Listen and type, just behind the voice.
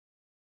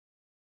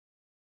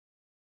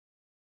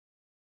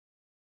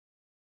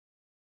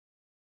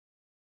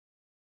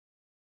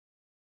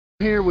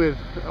Here with,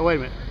 wait a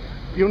minute,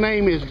 your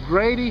name is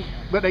Grady,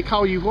 but they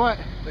call you what?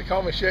 They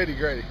call me Shady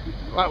Grady.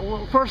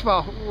 Well, first of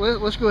all,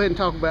 let's go ahead and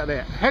talk about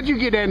that. How'd you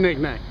get that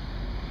nickname?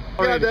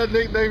 I got that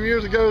nickname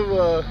years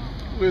ago.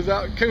 We was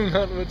out coon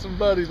hunting with some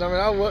buddies. I mean,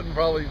 I wasn't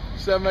probably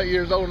 7, 8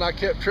 years old, and I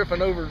kept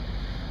tripping over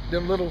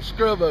them little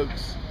scrub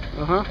oaks.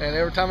 And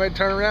every time they'd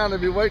turn around, they'd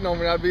be waiting on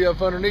me. I'd be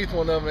up underneath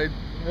one of them.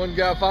 One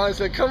guy finally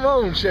said, "Come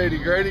on, Shady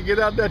Grady, get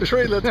out that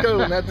tree, let's go."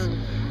 And that's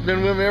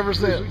been with me ever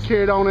since. It's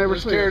carried on ever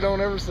since. Carried on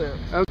ever since.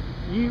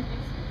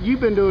 You've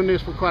been doing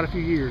this for quite a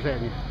few years,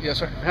 haven't you? Yes,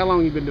 sir. How long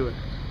have you been doing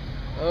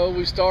it? Oh,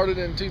 we started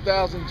in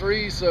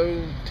 2003,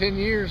 so 10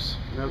 years.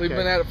 Okay. We've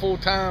been at it full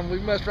time. We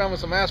messed around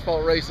with some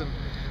asphalt racing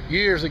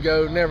years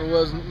ago.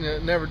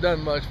 Never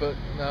done much, but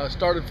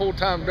started full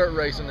time dirt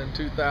racing in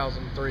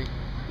 2003.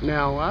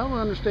 Now I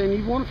understand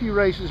you've won a few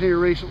races here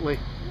recently.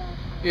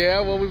 Yeah,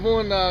 well, we've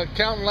won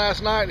counting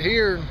last night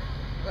here.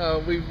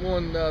 We've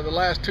won the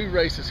last 2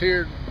 races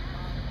here,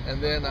 and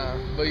then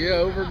but yeah,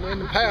 over in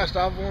the past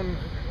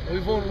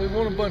we've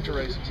won a bunch of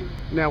races.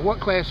 Now, what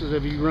classes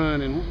have you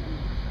run? And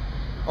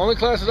only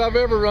classes I've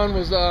ever run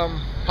was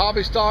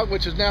hobby stock,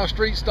 which is now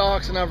street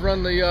stocks, and I've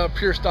run the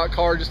pure stock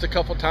car just a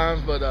couple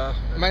times, but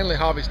mainly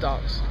hobby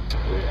stocks.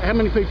 How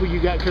many people you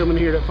got coming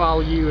here that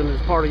follow you and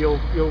is part of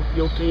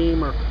your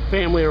team or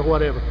family or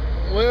whatever?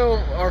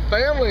 Well, our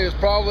family is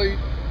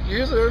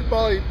usually there's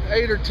probably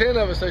 8 or 10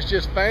 of us that's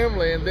just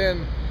family, and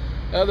then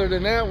other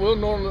than that, we'll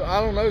normally,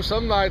 I don't know,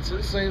 some nights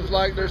it seems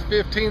like there's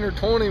 15 or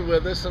 20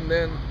 with us, and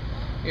then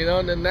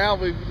and then now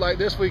like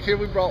this week here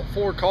we brought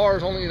 4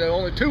 cars, only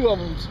 2 of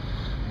them's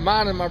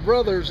mine and my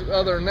brother's.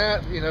 Other than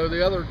that,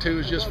 the other 2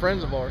 is just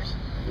friends of ours.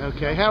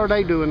 Okay, how are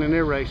they doing in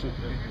their racing?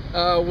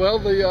 Well,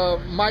 the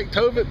Mike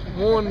Tovit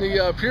won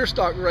the pure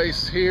stock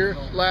race here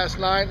last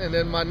night, and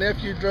then my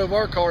nephew drove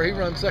our car. He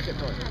runs second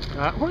to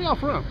him. Where y'all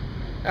from?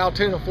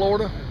 Altoona,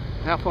 Florida.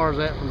 How far is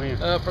that from here?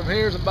 From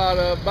here is about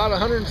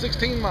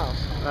 116 miles.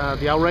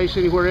 Do y'all race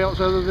anywhere else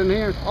other than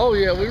here? Oh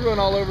yeah, we run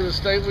all over the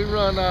state. We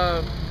run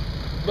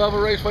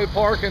Bubba Raceway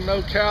Park in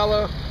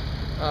Ocala.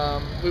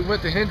 We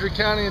went to Hendry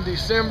County in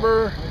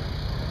December,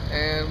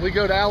 and we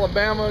go to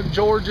Alabama,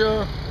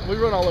 Georgia. We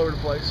run all over the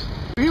place.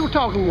 You were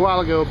talking a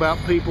while ago about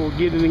people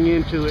getting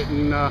into it,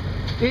 and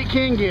it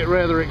can get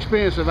rather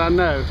expensive, I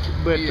know.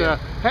 But yeah.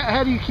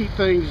 How do you keep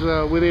things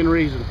within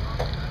reason?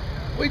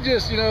 We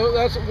just,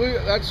 that's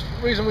the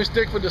reason we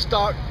stick with the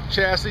stock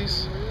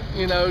chassis.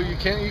 You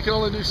can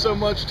only do so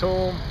much to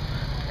them,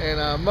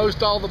 and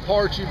most all the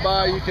parts you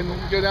buy, you can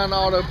go down to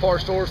auto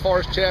parts store as far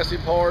as chassis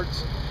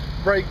parts,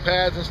 brake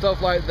pads and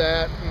stuff like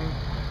that.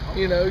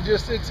 And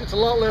it's a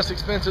lot less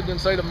expensive than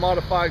say the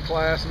modified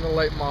class and the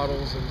late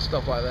models and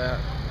stuff like that.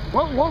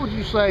 What would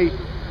you say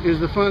is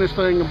the funnest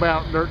thing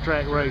about dirt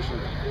track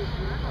racing?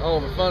 Oh,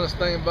 the funnest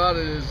thing about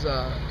it is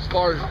as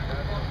far as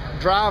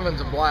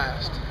driving's a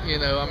blast.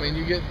 I mean,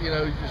 you get,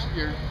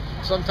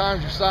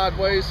 sometimes you're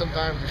sideways,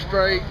 sometimes you're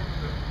straight.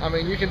 I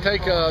mean, you can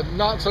take a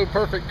not so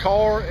perfect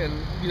car and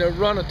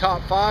run a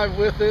top 5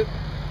 with it,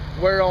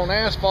 where on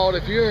asphalt,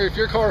 if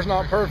your car's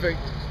not perfect,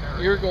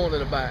 you're going to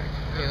the back.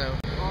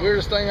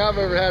 Weirdest thing I've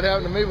ever had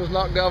happen to me was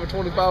knocked out of a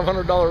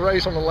 $2,500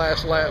 race on the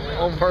last lap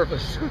on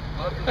purpose.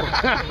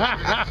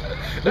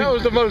 That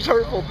was the most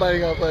hurtful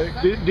thing, I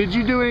think. Did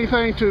you do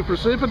anything to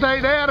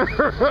precipitate that?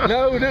 Or?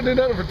 No, we didn't do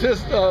nothing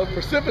to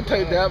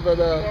precipitate that, but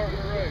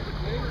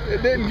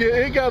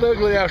it got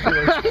ugly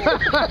afterwards.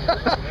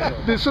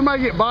 Did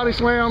somebody get body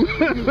slammed?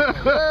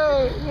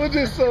 Well, we'll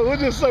just say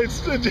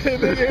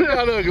it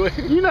got ugly.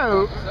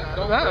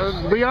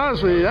 To be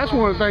honest with you, that's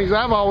one of the things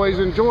I've always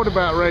enjoyed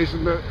about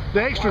racing, the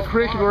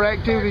extracurricular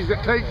activities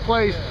that take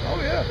place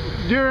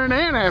during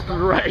and after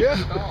the race.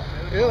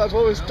 Yeah, that's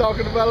what we was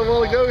talking about a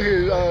while ago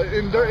here.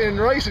 In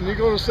racing, you're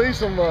going to see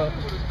some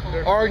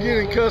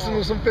arguing and cussing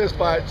and some fist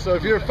fights. So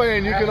if you're a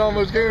fan, you can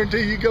almost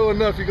guarantee you go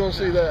enough, you're going to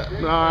see that.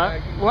 All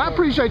right. Well, I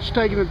appreciate you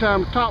taking the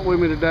time to talk with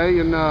me today,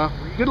 and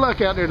good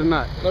luck out there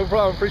tonight. No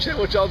problem. Appreciate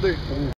what y'all do.